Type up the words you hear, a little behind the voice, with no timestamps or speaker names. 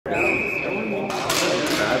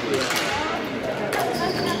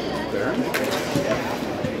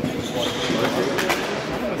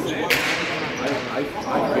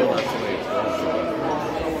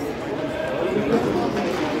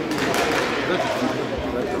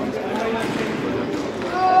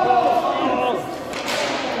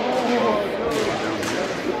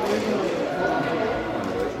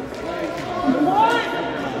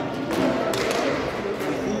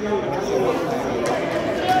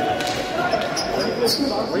Right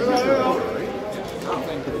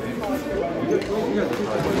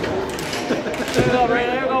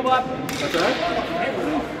there, go, Bob. That's right.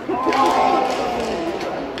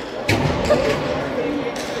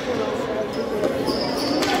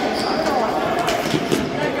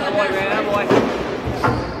 Boy, man, boy.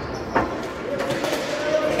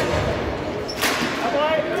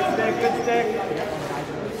 Good stick, good stick.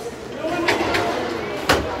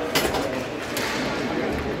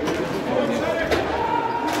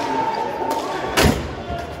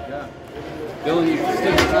 Dylan, you should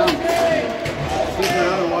stick around. Stick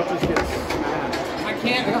around and watch us get smashed. I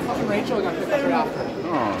can't. I got fucking Rachel. I got picked up right after.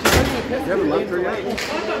 Oh. You haven't left her yet?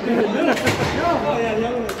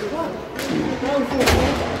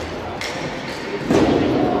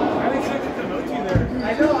 I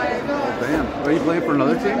know. Damn. Are you playing for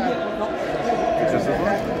another team? Just this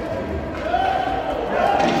one?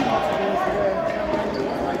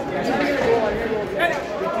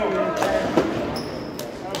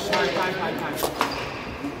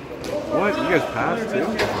 What? You guys passed too?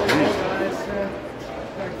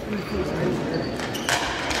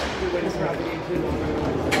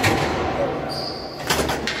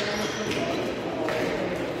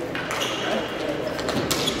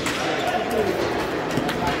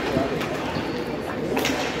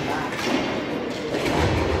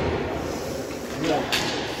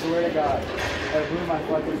 Swear to God, that blew my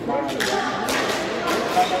fucking mind.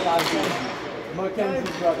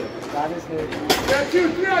 Mackenzie's brother. That is his.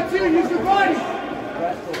 3-on-2, use your body!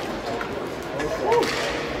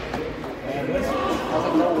 And this, I was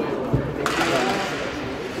like, no way.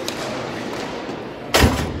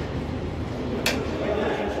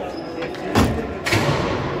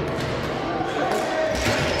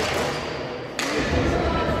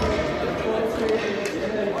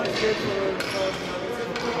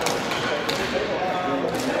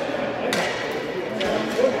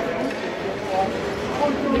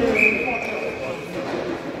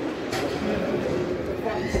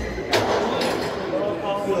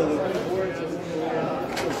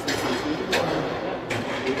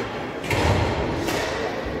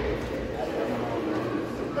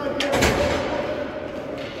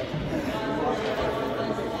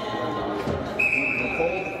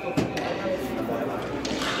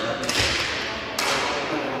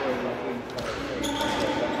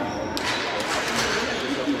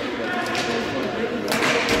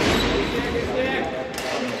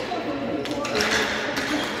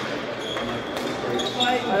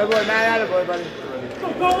 Attaboy, man, attaboy, buddy.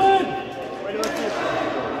 Go in!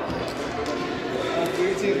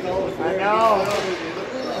 I know.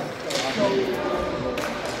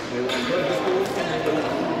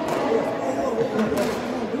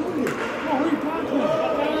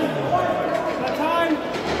 Time.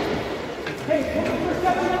 Hey,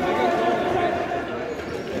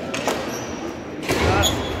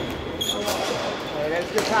 that's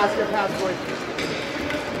good pass, boys.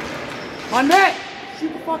 On net!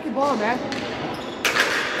 Shoot the fucking ball, man.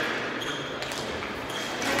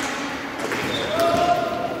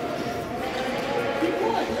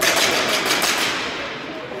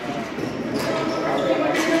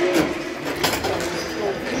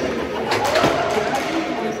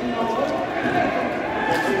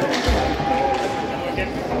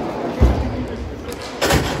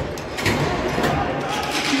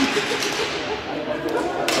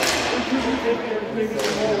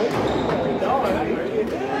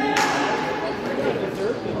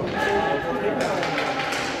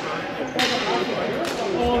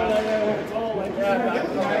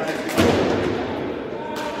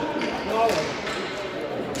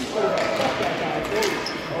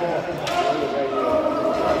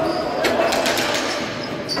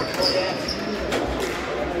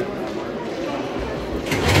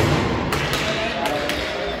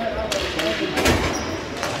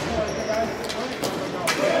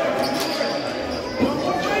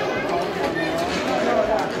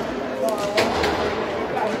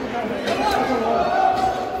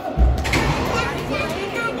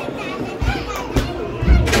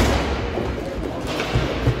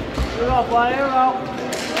 Fly arrow.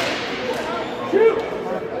 Shoot!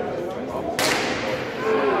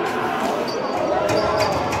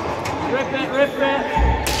 Rip it, rip it.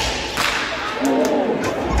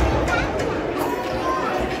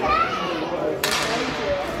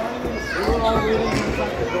 We were all waiting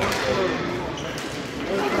inside the door for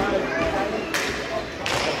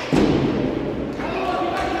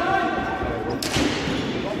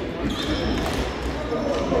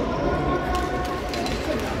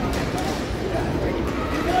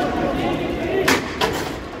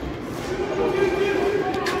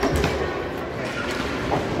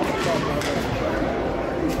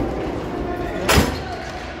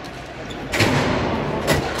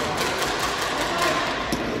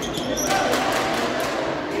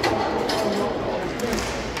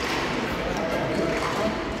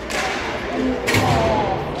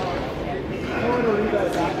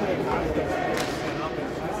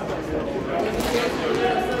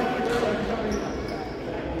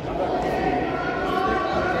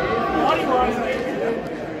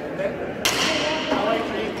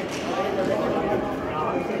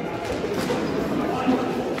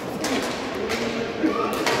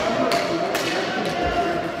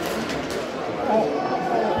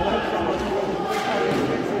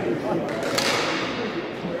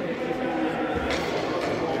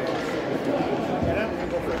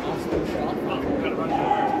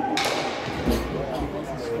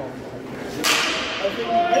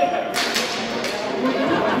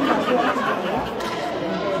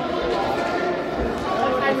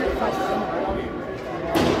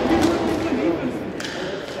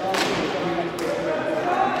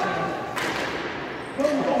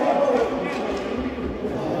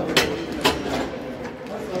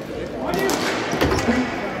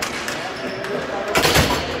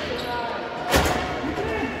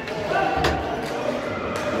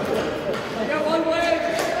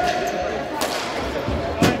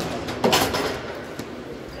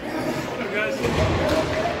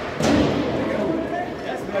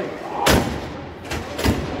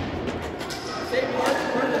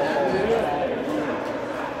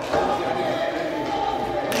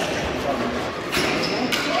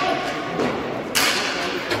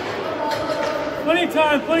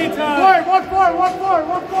Plenty of time. One more.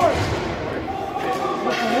 Look for.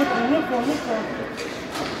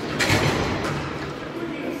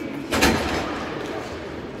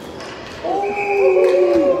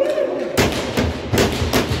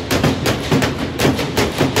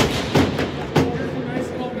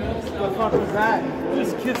 What the fuck was that?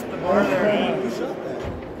 Just kissed the bar there.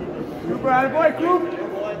 Group, boy, group.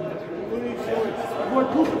 Boy,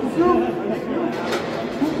 group.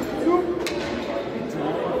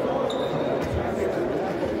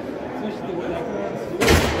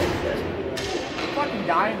 Fucking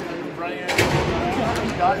dying running in. I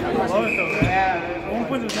love it though, man. Yeah, at one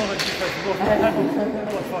point there's no like defense.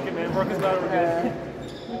 Oh, fuck it, man. Broke his batter again.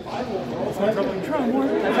 It's no trouble. Try more.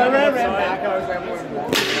 As I ran back, I was like, more.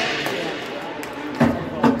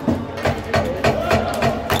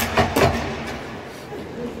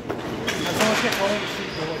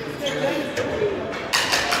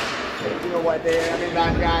 You know what,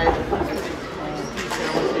 that guy,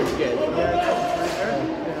 he's good.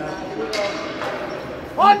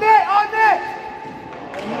 On net!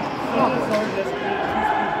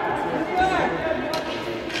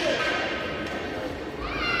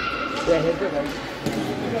 Yeah, hit it.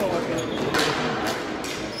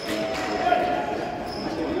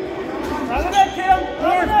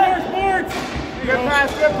 Boards!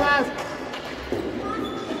 Good pass.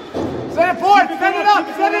 Send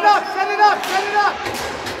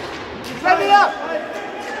it up!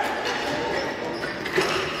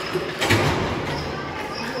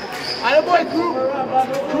 Attaboy, group!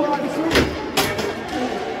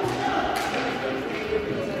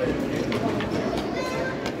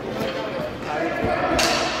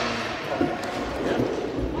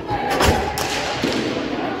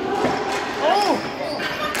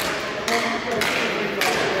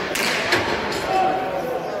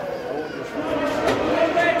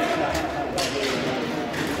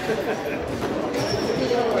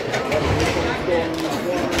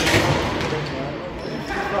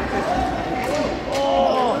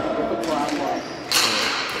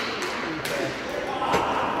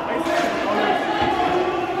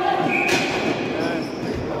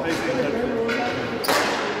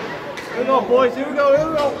 Here we go, boys. Here we go.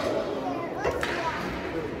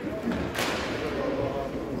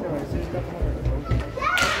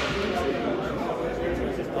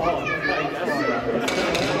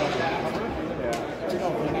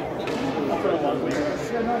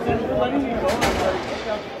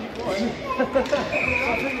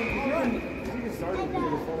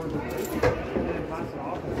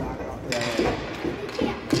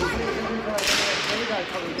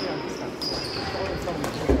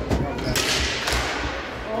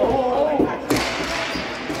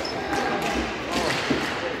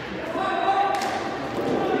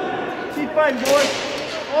 Keep fighting, boys.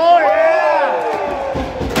 Oh, yeah!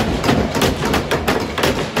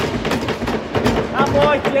 That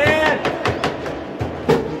boy, Dan!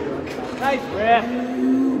 Nice rip.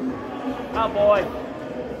 That boy.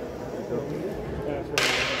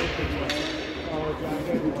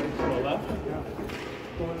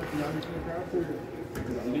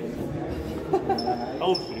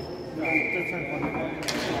 Oh,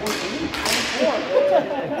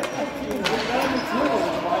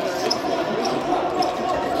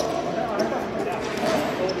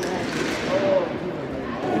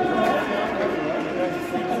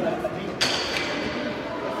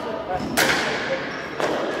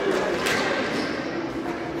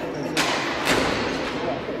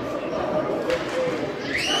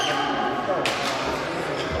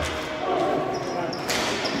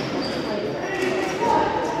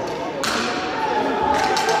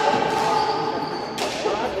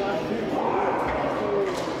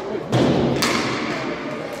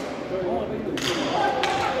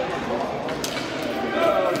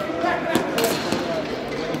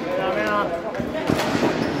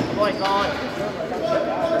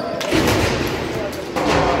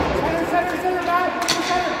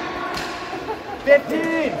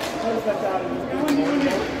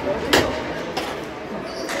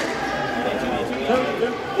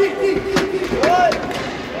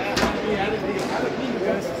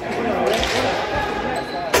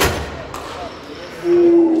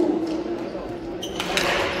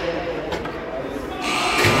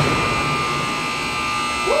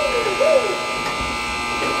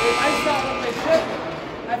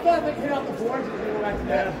 like hit off the boards and then go back to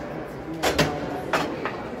bed.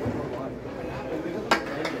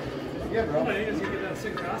 Yeah, bro. Oh, you guys get that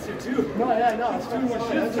synchronicity too. No, yeah, no, it's too much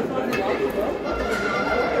shit. That's fucking lucky, bro.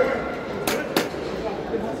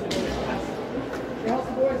 How's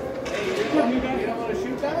the boys? Hey, you don't want to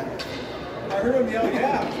shoot that? I heard him yell,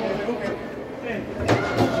 yeah. Okay.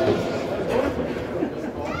 Hey.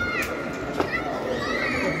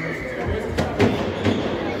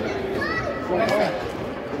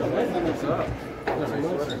 What's up?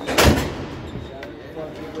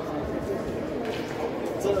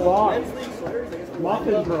 It's a lot.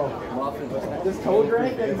 Muffin, bro. Muffin. This code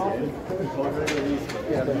rank and muffin. Code rank at least.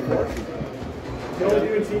 Yeah, the first. Don't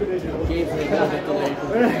do in team division. Games they got at the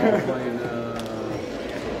Lakers. Playing,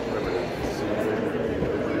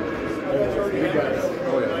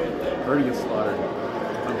 oh yeah. Already gets slaughtered.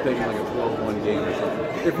 I'm thinking like a 12-1 game or something.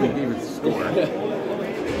 If we even score.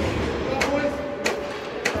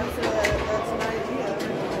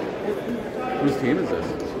 Whose team is this?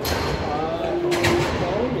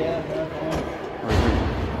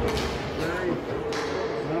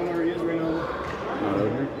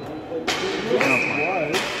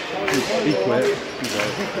 He quit. He's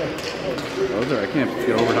out. Those are, I can't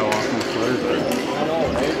get over how awesome those players are. I know,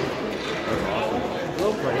 right? That's awesome. A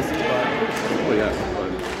little crazy, but Oh yeah, but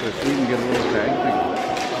if we can get a little tag thing,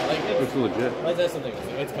 like looks legit. that's something.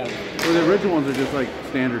 It's kind of Well, the original ones are just like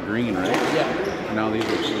standard green, right? yeah. And now these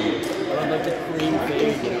are green. I like the cream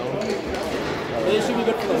thing, you know. But it should be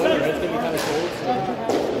good for the winter. It's gonna be kind of cold. So.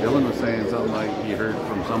 Dylan was saying something like he heard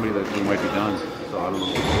from somebody that we might be done. So I don't know.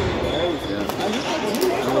 Yeah.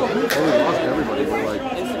 Well, we lost everybody, but like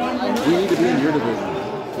we need to be in your division.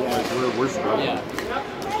 Like we're struggling. Yeah.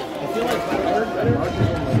 I feel like I heard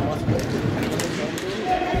Marcus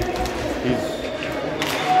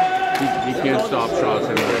He can't stop shots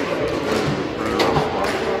anyway.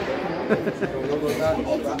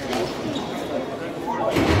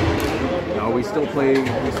 No, we still play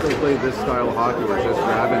this style of hockey where it's just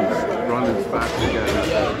grabbing, running as fast as you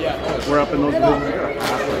can. yeah. We're up in those divisions, we gotta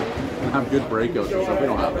have good breakouts and stuff. We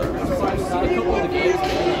don't have that. A couple of the games,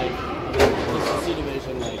 like the C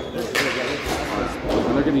division, like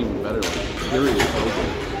And they're getting even better. Like, Fury is so good.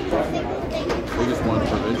 They just won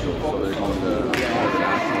provincial, so they're going to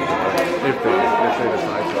national if they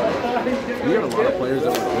decide to. We got a lot of players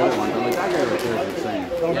that were good ones. I'm like, that guy right there is insane.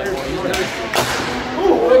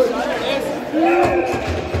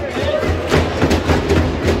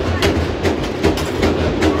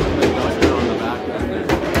 On the back end there.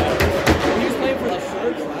 he was playing for the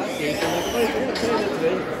Sharks last year. So like, you're gonna play this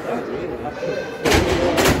today.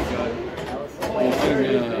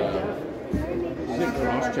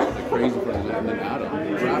 Cross-check the crazy for him, and then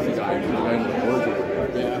Adam, the traffic guy, the guy in the boards over there.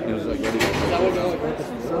 Yeah. He was like, ready to go. That would go like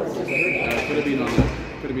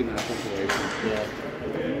Could have been that situation. yeah.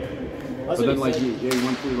 But then, like, he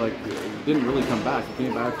went through, like, he didn't really come back. He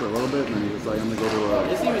came back for a little bit, and then he was like, I'm going to go to a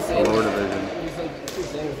lower division. He's like, he was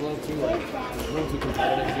saying it was a little too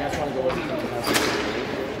competitive. You guys want to go with something else?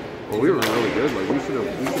 Well, we were really good. Like, we should have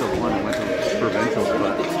won and went to provincial. The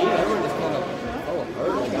But, team, everyone just kind of fell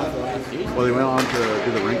apart like after the last season. well, they went on to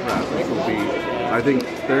do the rink wrap, which will be, I think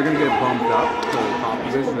they're going to get bumped up to the top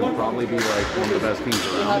division and probably be, like, one of the best teams They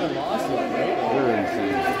around. haven't lost yet, right? They're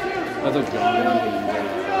insane. That's like John and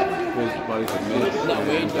his buddies like Mitch. No,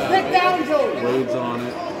 Wade, Wade's on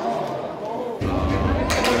it.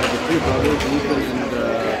 They have the two brothers, Ethan and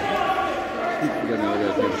I forget the other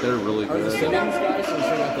guy's name, but they're really Are the good. Simmons guys, so we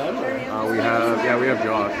still got them? We have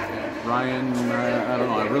Josh. Ryan, I don't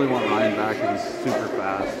know, I really want Ryan back. He's super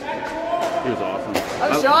fast. He was awesome.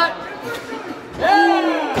 Have a shot!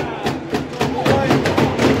 Yeah!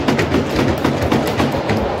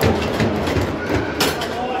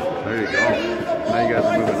 There you go. Now you guys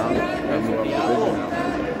are moving up. You gotta move up the division now.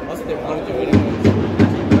 That's what they want to do anyways.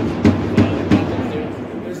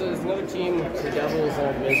 There's another team, the Devils, in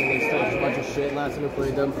our division. They still have a bunch of shit last time we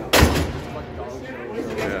played them.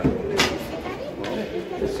 Yeah.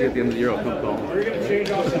 We'll see at the end of the year, I'll come home. We're going to change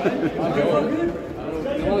outside. I'm going.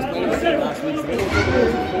 I was playing with them last week.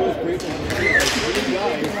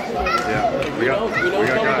 Yeah, we got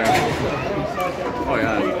guys. Oh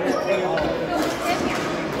yeah.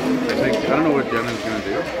 I don't know what Jenna's gonna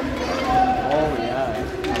do. Oh yeah.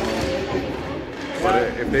 But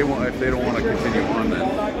if they don't want to continue on, then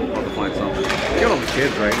we'll have to find something. They got all the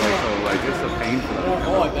kids, right? Like, so like it's a pain for them.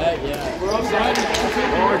 Oh, I bet, yeah. We're offside.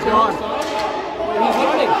 Oh, it's gone. He's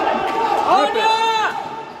running. Oh,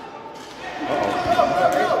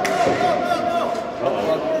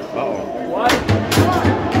 no! What?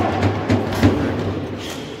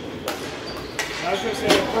 I was going to say,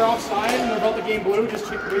 if we're offside and they're about to game blue, just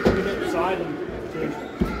wait till you hit the side and change.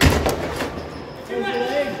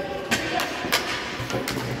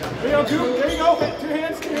 There you go, two. There you go. Two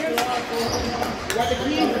hands, two hands. You got the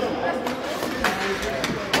key.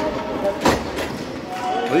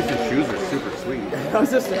 At least his shoes are super sweet. I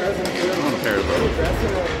was just there. I don't care about it.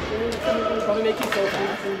 Probably make you so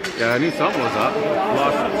fast. Yeah, I knew something was up.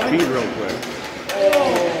 Lost speed real quick.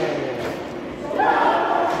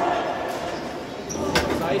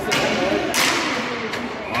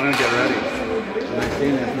 I'm gonna get ready. Next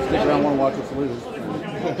game, if you stick around, want to watch us lose.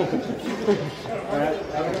 Alright,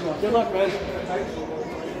 good luck, man.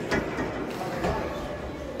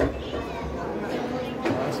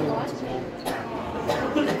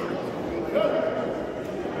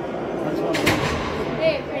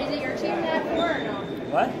 Hey, is it your team that four or no?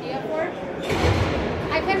 What? Do you have four?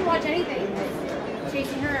 I couldn't watch anything.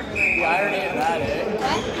 Chasing her everywhere. The irony of that, eh?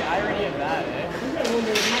 What? The irony of that, eh?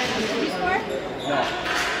 Did you score? No.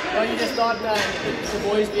 Well, you just thought that the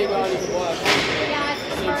boys being on, you could watch. Yeah,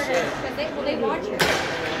 it's harder. Because they watch her.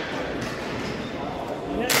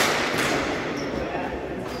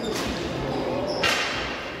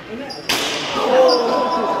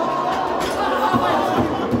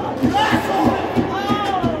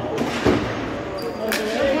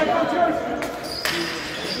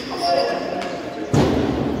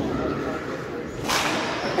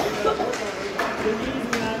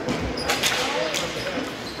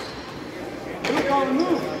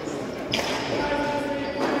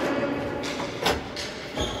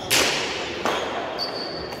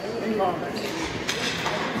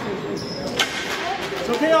 It's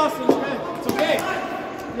okay, Austin. It's okay.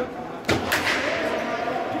 It's okay.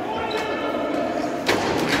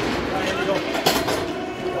 Alright, here you go.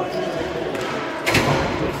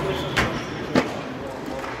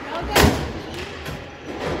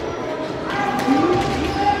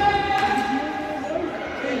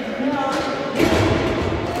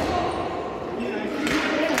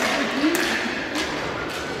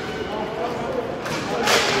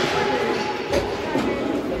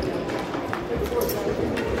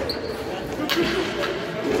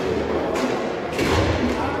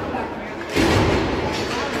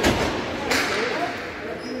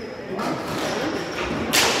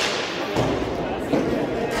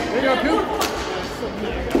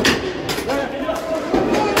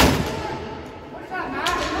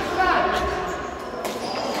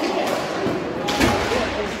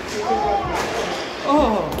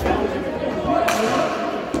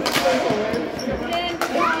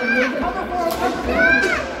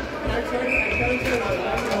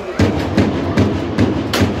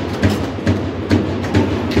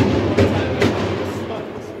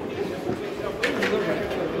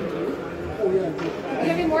 You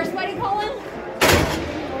gonna be more sweaty, Colin?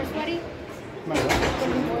 More sweaty? More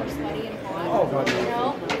sweaty and hot. Oh, God. You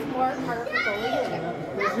know, it's more harder for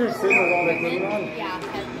goalie. Is your sitting with all that equipment on? Yeah,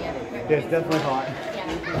 yeah. Yeah, it's definitely hot. Yeah.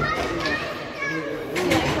 You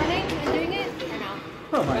like running and doing it or no?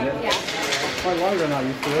 I don't mind it. Yeah. My lungs are not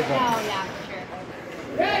used to it, but Oh yeah, for sure.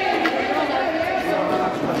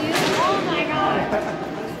 Oh my god.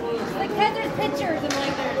 Like, cause there's pictures and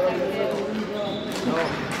like there's like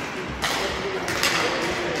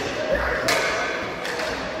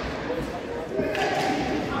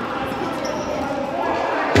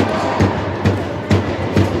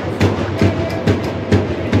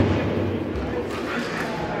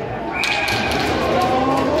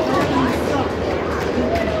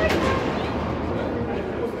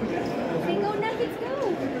Go Nuggets, go!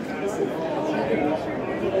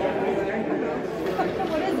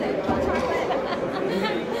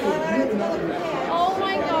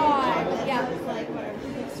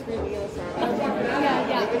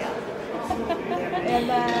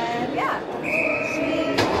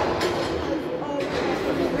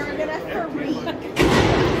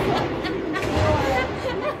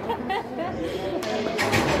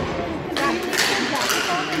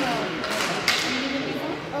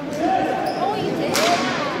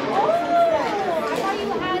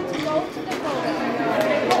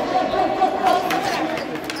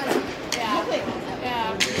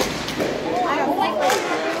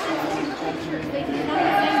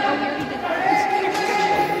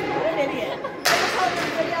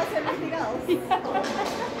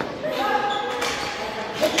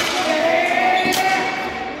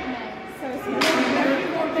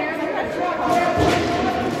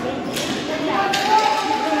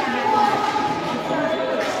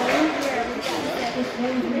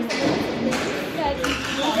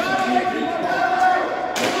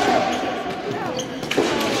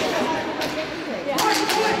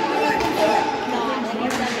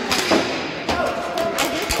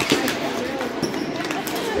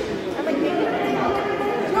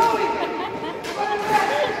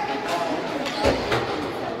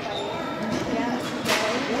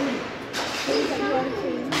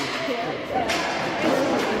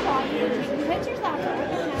 Pictures not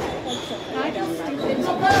I just stupid.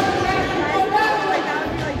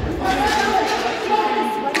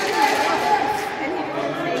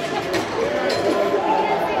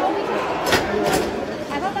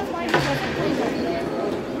 I thought that's why he wasn't playing.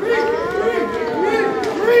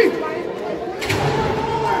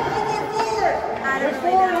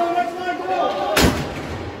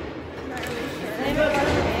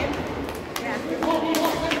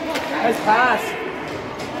 Nice pass.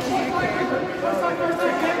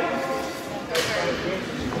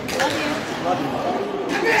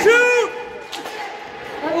 Shoot!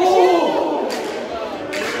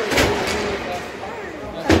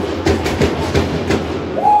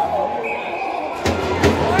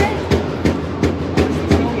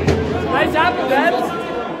 Nice apple, Debs.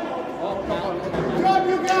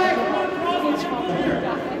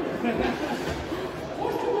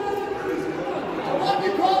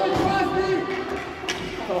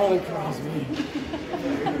 Colin Crosby.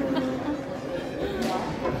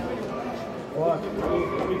 What?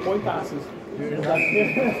 How many point passes? Dude, that's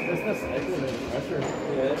excellent pressure.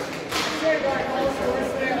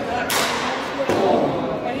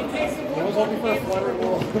 I was hoping for a flutter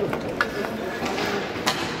goal.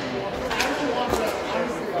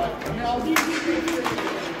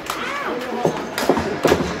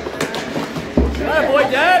 Hi, boy,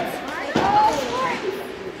 Dad.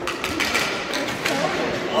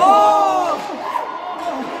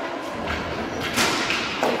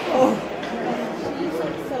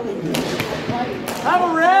 Have a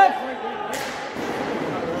ref!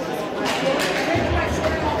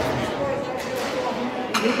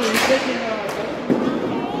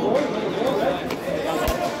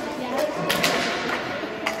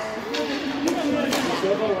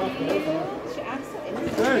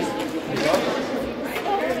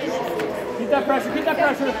 Keep that pressure, keep that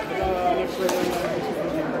pressure.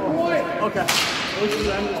 Okay.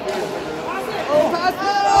 Oh, pass it!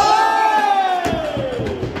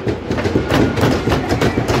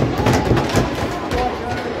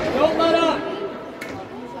 Don't let up.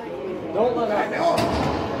 Don't let up.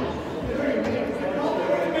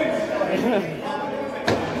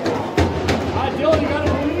 Dylan, you gotta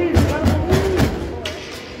believe.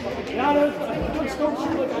 You gotta believe. Don't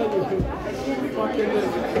shoot like I do. Fucking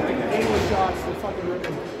English shots, the fucking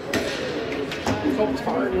ripping. So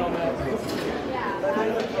tired on that.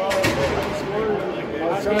 I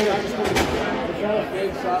was trying to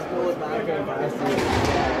big shot, pull it back and pass it. I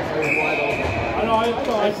was wide open. I know,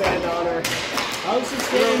 I stand on her. I was just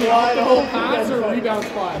standing the whole pass or rebound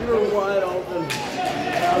spot. You were wide open.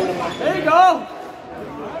 There you go!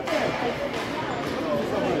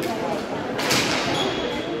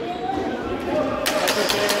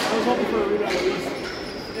 I was hoping for a rebound at least.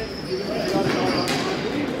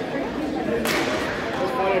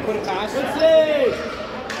 That's funny, I put it past. Let's see!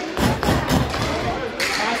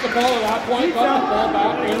 Pass the ball at that point, got the ball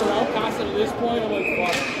back, ran around, pass it at this point, I'm like,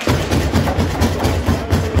 fuck.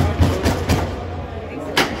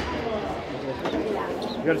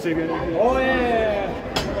 You gotta save it. Oh, yeah!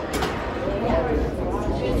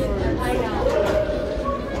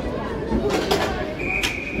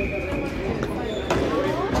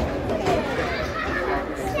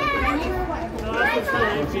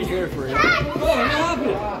 What's he here for you? Oh, what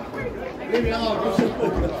happened? Leave me alone.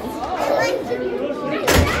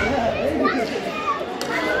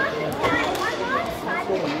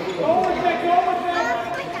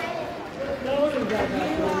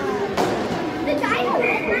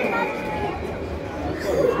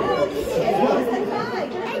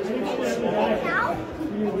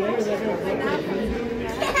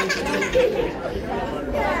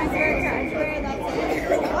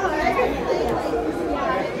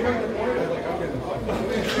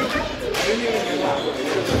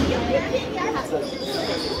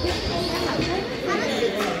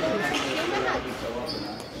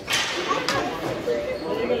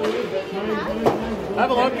 Have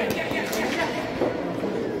a look.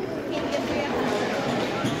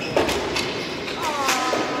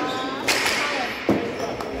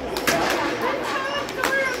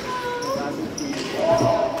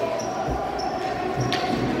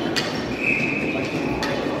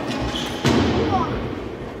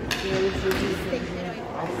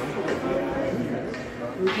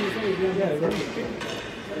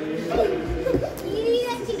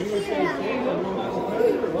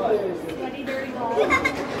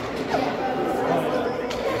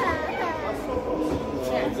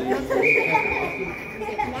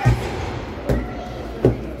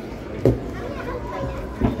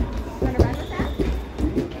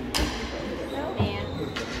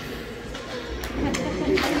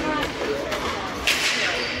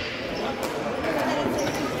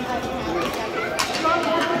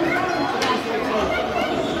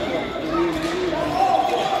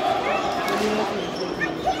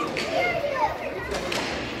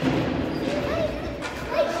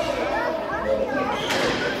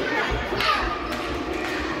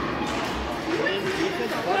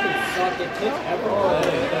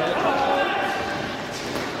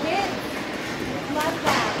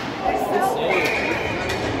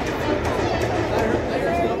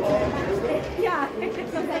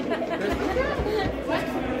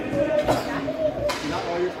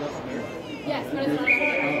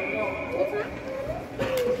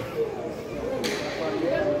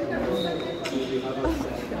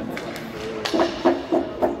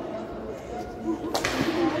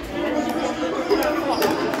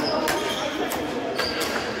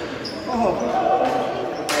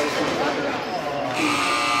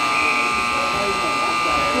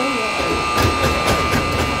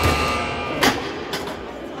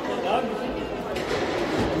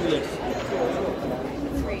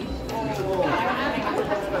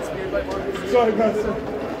 ahead, guys.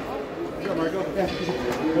 Good job, Marco. Yeah.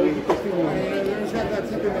 There's got that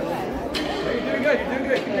tip in there. Hey, you're doing good. You're doing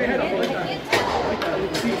good. Keep your head up. I like that. I like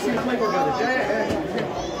that. See the play work out there. Yeah.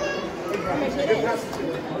 Good pass.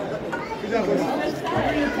 Good job, boys.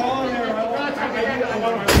 You're calling there.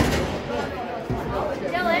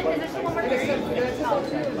 Dylan, is there someone more curious?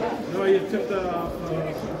 No, you took the.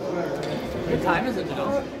 What time is it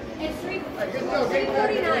now? It's 3:49.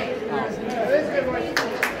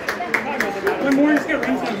 When Maurice get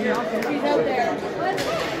rings on here. He's out there.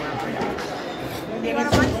 Do you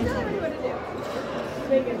want to watch still or what do you want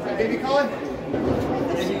to do? Baby Colin?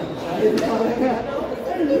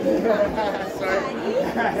 Sorry.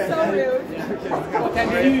 So rude. How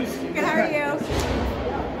are you? Good, how are you?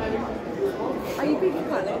 Are you Baby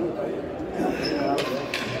Colin?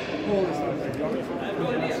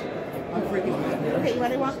 Okay, you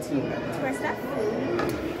want to walk to our stuff?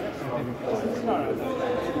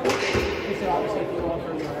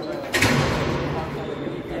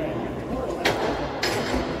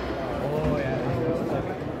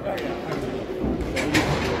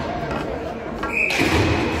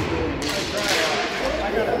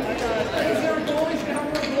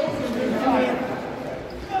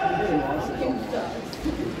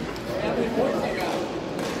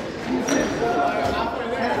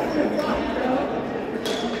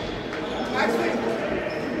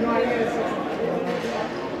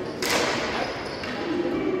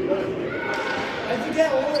 As you get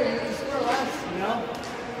older, you score less, you know?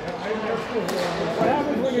 What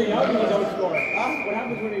happens when you're young and you don't score? What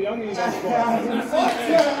happens when you're young and you don't score? Fuck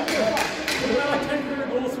yeah! I got like 10 career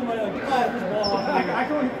goals for my ball. I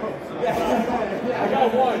can only post. I got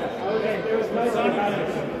one. Okay, there was no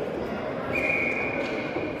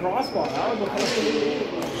crossbar. That was a post.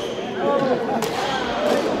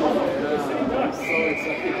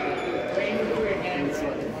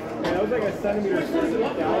 Yeah, that was like a centimeter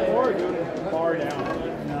down or doing it far down.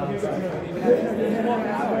 It's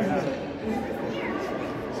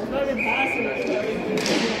not even passing it.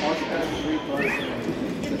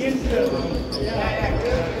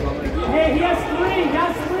 Hey, he has three! He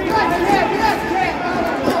has three!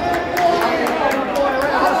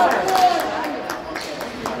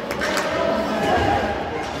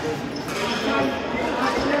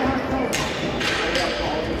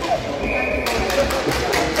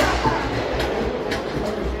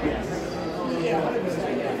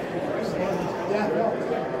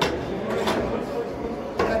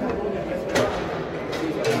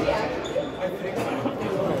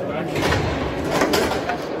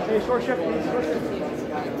 Hey, short shift, please. Short shift.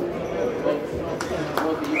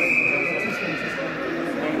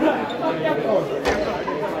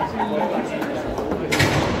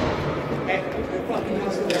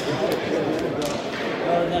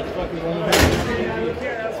 That's fucking one.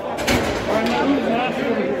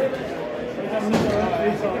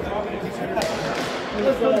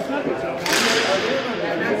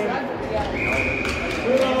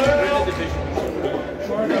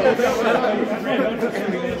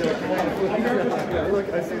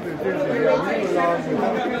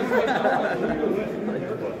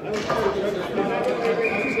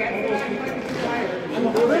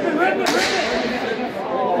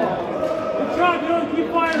 Good job, Dylan. Keep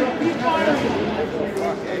firing. Keep firing.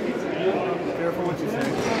 Careful what you say.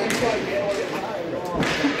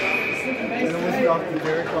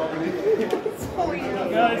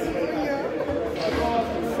 Guys.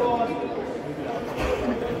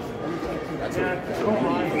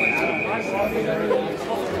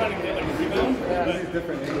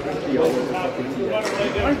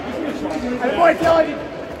 Hey, boy, Dylan.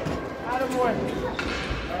 Attaboy.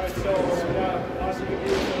 Alright, so, Austin,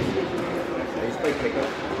 I used to play pickup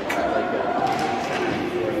at like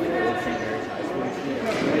St. Mary's High School.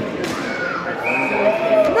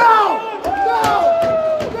 No!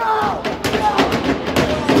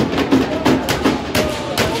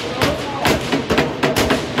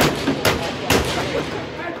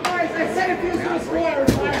 I said if he was going to score, I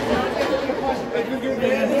was fired.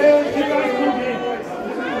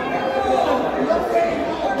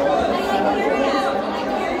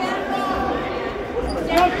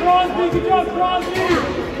 Crosby, good job, Crosby!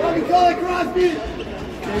 Let me call it Crosby!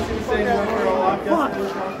 Jason's saying one for a walk. Fuck!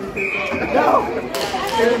 No!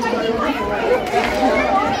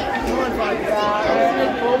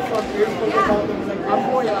 I'm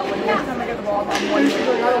going out. When next time I get the ball, I'm going to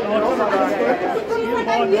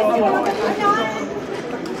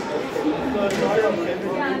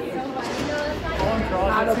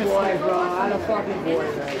Attaboy, bro. Attafucking boy,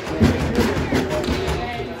 man.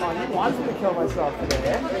 I wanted to kill myself today,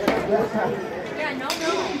 Yeah, no,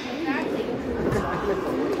 exactly.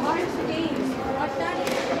 Watch the games.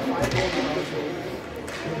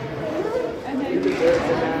 You deserve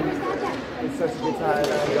it, man. It's such a good time.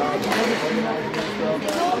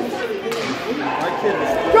 My kid is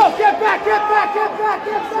Go! Get back! Get back! Get back!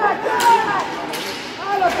 Get back!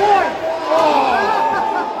 Out of boy!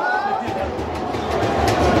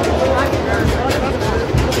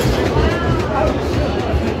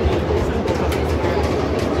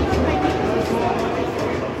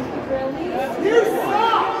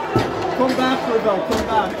 Come back, Rebel, come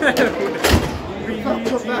back. We need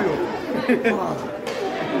you.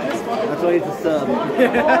 That's why he's a sub.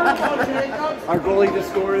 Our goalie just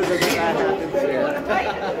scored and then that happens. Yeah.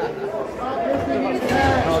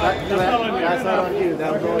 No, that's not on you.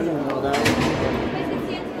 That was on you. No, that was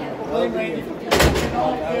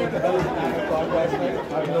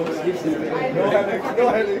No headaches, no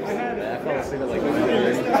headaches. I fell asleep at like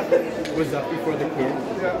 9 was up before the kids.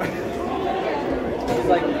 It's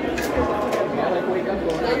like, wake up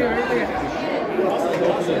going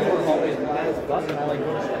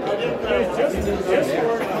just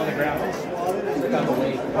on the ground. Like I'm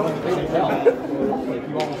awake. I was able to tell. Like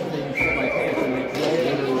you almost made me shit my pants and like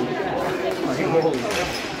holy.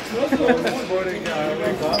 Sporting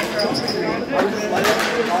wake up.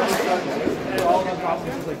 All on top of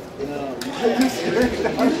it, like,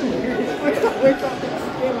 Wake up.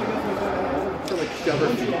 to like shove her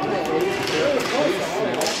feet.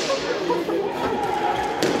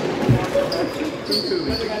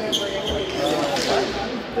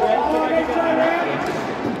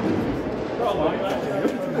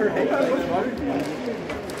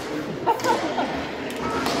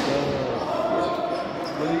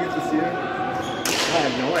 When do you get to see her? I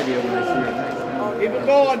have no idea when I see her next. Keep it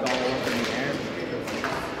going.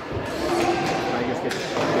 I just get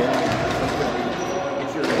stuck in.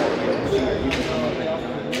 It's your you can come up and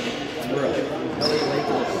we're late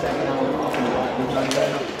to the 7 hour fucking ride. We've not even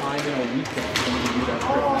enough time in a weekend for me to do that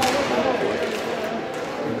trip.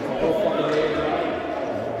 Whole fucking day.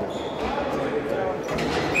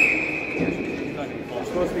 I'm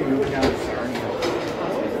supposed to be moving out of Sarnia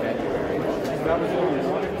in February. That was what you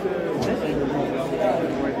wanted to.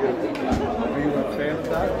 Are you a fan of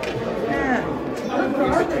that? Yeah.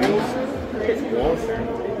 It's closer.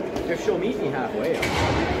 If she'll meet me halfway,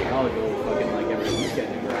 I'll go fucking like every weekend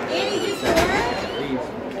and grab Andy just at least.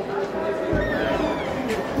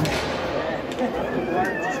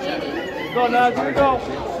 Go, Nudge, here we go.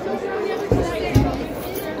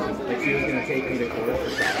 Like she was gonna take me to court for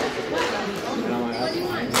Saturday. And I'm like, that's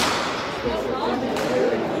fine.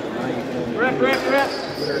 Rip.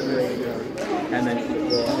 And then she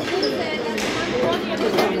was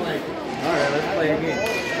like, alright, let's play a game.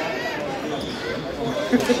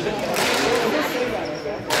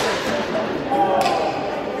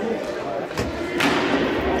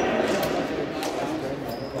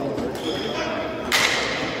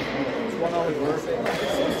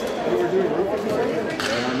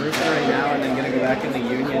 I'm roofing right now and then gonna go back in the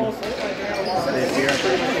unions this year. I'm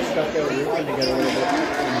pretty much stuck out roofing to get a little bit.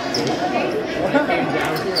 When I came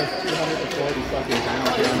down here, I was 240 fucking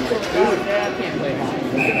pounds. And I'm like, dude, I can't play hockey.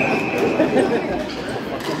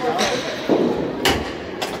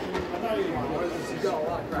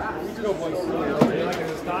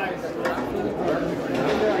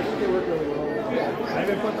 I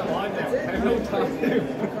haven't put them on yet. I have no time to.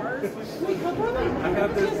 I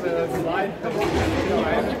have this slide. I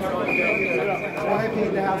haven't put on yet. I want to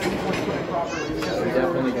paid to have someone put it properly. We're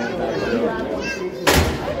definitely going back to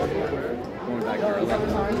going back early.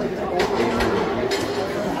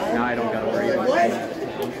 Now I don't gotta worry about it.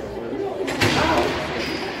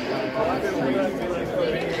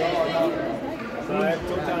 So I have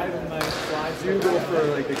two ties in my slides. Do you go for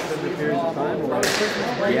like extended periods of time? Or?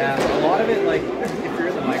 Yeah, a lot of it, like, if you're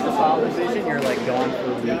in the microfile position, you're like gone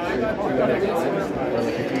for a week or 2 at a time. Or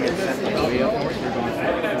like if you get sent to the way up north, you're gone for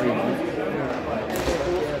 3 months.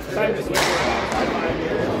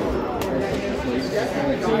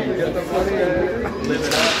 Get the money. Live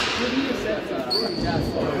it up.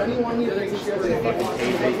 Fucking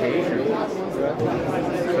paid vacation.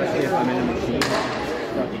 Especially if I'm in a machine.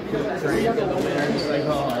 Fucking turning into the winter. It's like,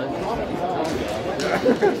 oh,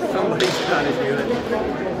 somebody's gotta do it.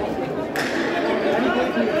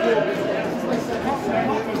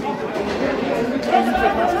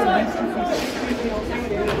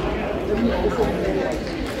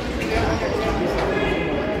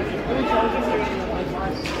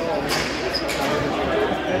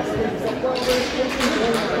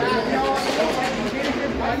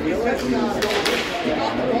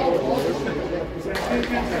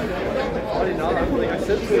 I did not. Like I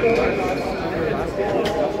said to him last game,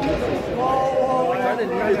 I kind of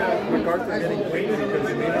needed MacArthur getting paid.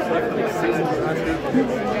 season was actually, I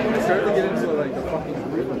started to get into like the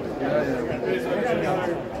fucking rhythm.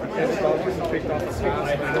 Yeah. I can't stop getting picked off the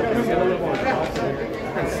fast. I get a little more confident.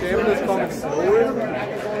 And stamina's coming slower.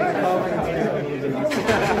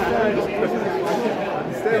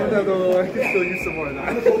 Stamina though, I can still use some more of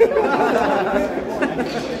that.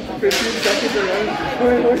 15 seconds around.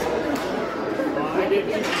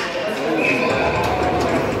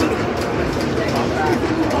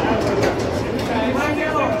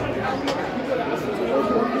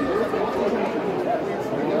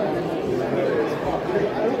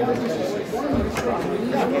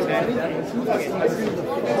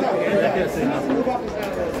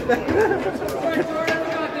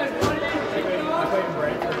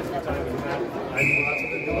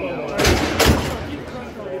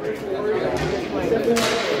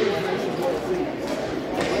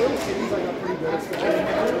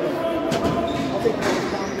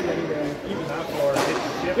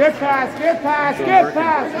 Get past,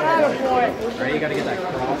 attaboy. Right, you gotta get that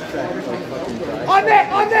cross check, like fucking drive. On net!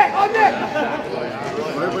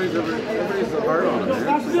 Everybody's so hard on him,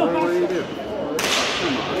 man. What do you do?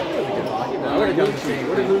 Come on. What did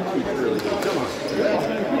Luke really do? Come on.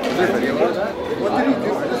 Is there a video of that? What did he do?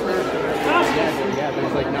 Yeah, but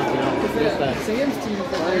it's like, no. It's that. Sam's team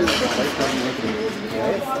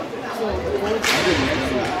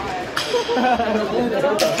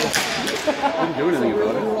I didn't do anything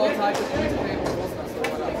about it.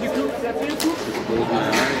 Just close my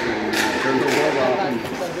eyes and turn the world off and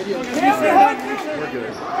we're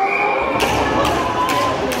good.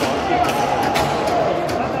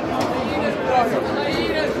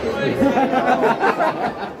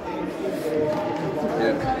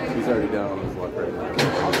 Yeah, he's already down on his luck right now.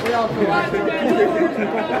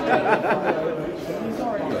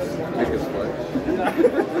 Kick his foot.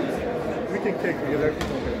 we can kick together.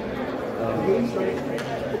 Remember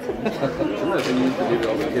that thing you used to do to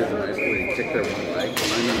all the kids in high school? You kick their one leg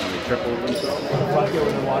behind them and they trip over themselves? Do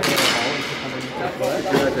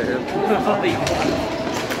that to him.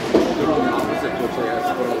 Good on the opposite, which they has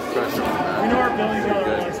to put all the pressure on the back. We know our Billy's Good.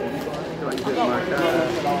 going You did mark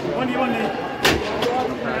that. One D.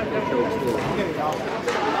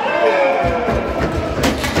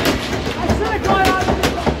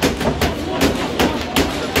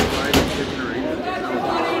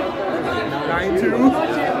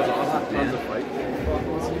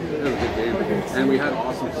 And we had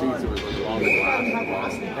awesome seats. It was like along the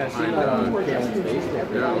glass behind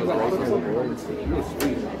yeah, it was awesome. It was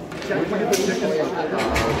sweet.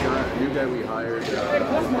 New guy we hired, his dad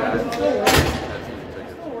had season tickets.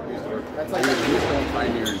 He used to own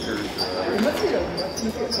Pioneer Insurance. I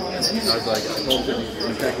was like, I told him,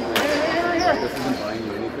 I'm technically, this isn't buying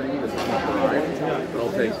you anything, this isn't a bribe, but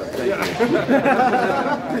I'll take them. Thank you.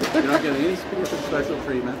 You're not getting any special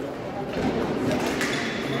treatment.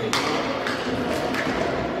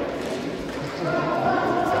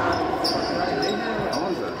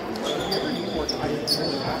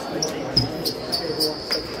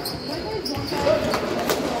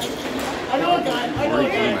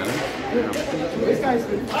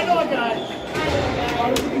 I know a guy.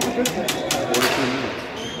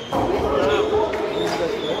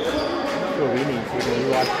 So we need to, when we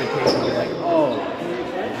watch the tape, we're like, oh,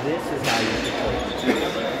 this is how you should play.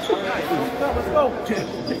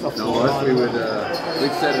 No, us, we would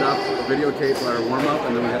we'd set it up, videotape our warm-up,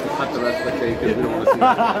 and then we have to cut the rest of the tape because we don't want to see it.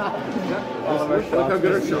 Look how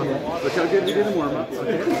good our shot. Look how good we did in warm-up.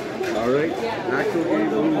 Okay. All right. Actual game.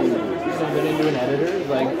 So I'm going to do an editor,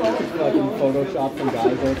 like fucking Photoshop some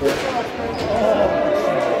guys over it.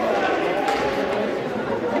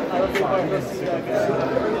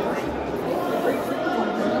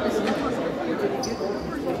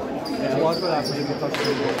 Yeah, watch what happens if you touch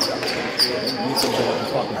the board. You can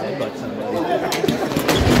fucking headbutt somebody.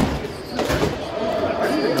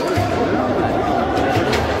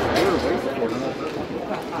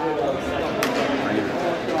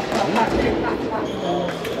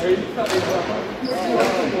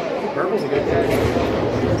 Purple's a good catch.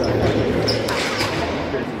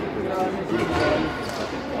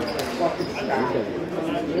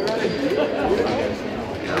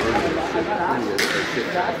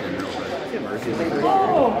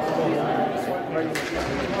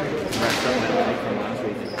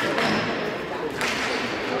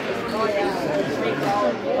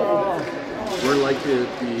 We're like the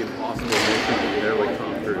impossible mission, they're like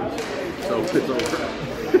Tom Cruise. So it's over.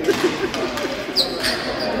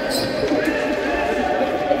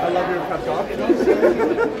 I love your pep talk.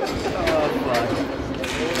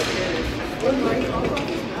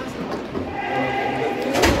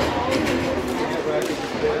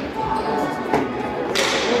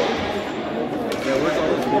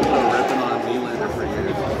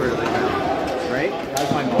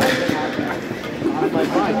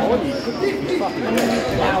 fucking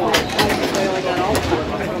good. Now I play like that all the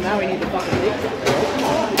time. So now we need to fucking make it.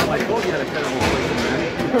 I told you I had a terrible person, man.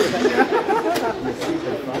 You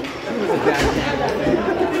stupid fuck. He was a Jack Campbell fan.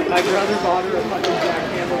 I'd rather bother a fucking Jack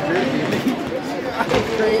Campbell jersey.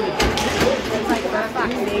 It's crazy. It's like, for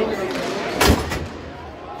fuck's sake.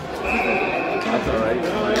 That's alright.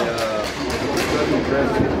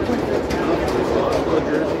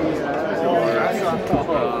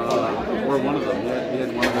 Or one of them. He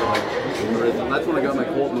had one of the like original. That's when I got my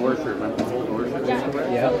Colt North shirt. My Colt North shirt.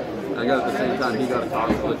 Yeah. I got at the same time he got a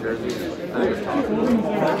Toxville jersey. I think it was Toxville.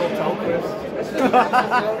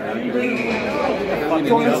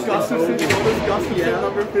 Jonas Gusty, yeah,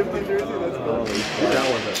 number 50 jersey. Let's go. That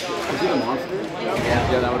was it. Was he the monster?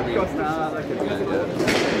 Yeah, that would be. Nah, that could be it. Yeah.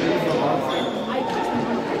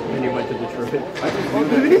 Then you went to Detroit. I just knew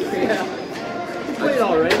that. Yeah. He played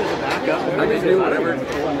alright as a backup. I just knew whatever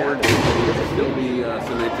Colt North did would still be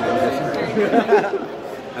cemented in history.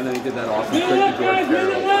 And then he did that awesome trick to George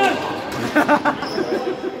Carroll.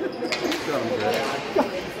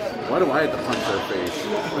 Why do I have to punch their face?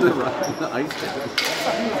 The ice cream.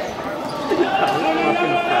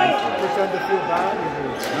 Pretend to feel bad.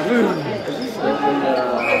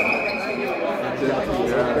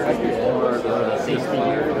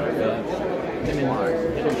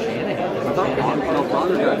 I thought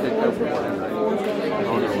Bronner got kicked out for one, right?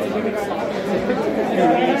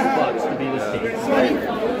 Bucks to be the States.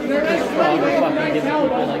 Stronger fucking giving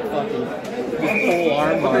people like fucking this whole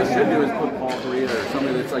arm What they bar. should do is put Paul Korea or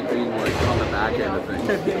somebody that's like being like on the back end of things.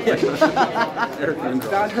 Eric Lindros.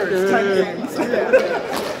 That hurts. 10 games.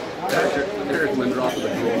 Eric Lindros with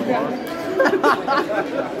a gold bar.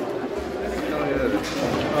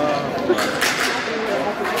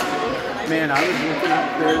 Man, I was looking up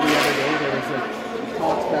there the other day. There was like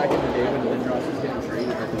talks back in the day when Lindros was getting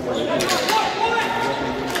traded.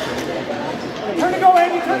 Turn to go,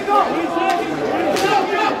 Andy. Turn to go.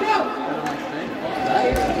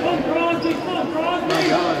 My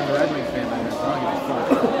God, I'm a Red Wings fan. I'm wrong.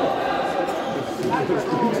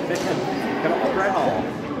 Come on, Brett Hall.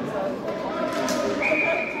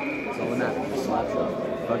 So when that slaps up,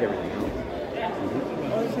 fuck everything else.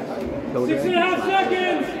 6.5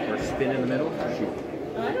 seconds! Or spin in the middle. Shoot.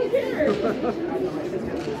 I don't care.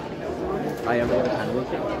 I ever get a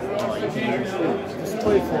penalty? Oh, you can Just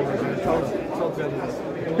play forward, man. Tell them.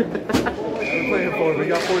 We're playing forward. We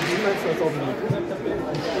got 4 defense, so that's all we need.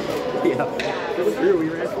 Yeah. It was true. We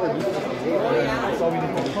ran for a defense. That's all we need.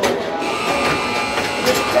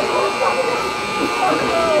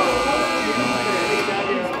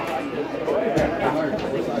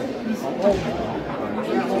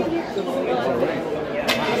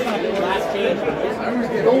 Last game.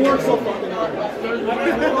 Don't work so fucking hard. That's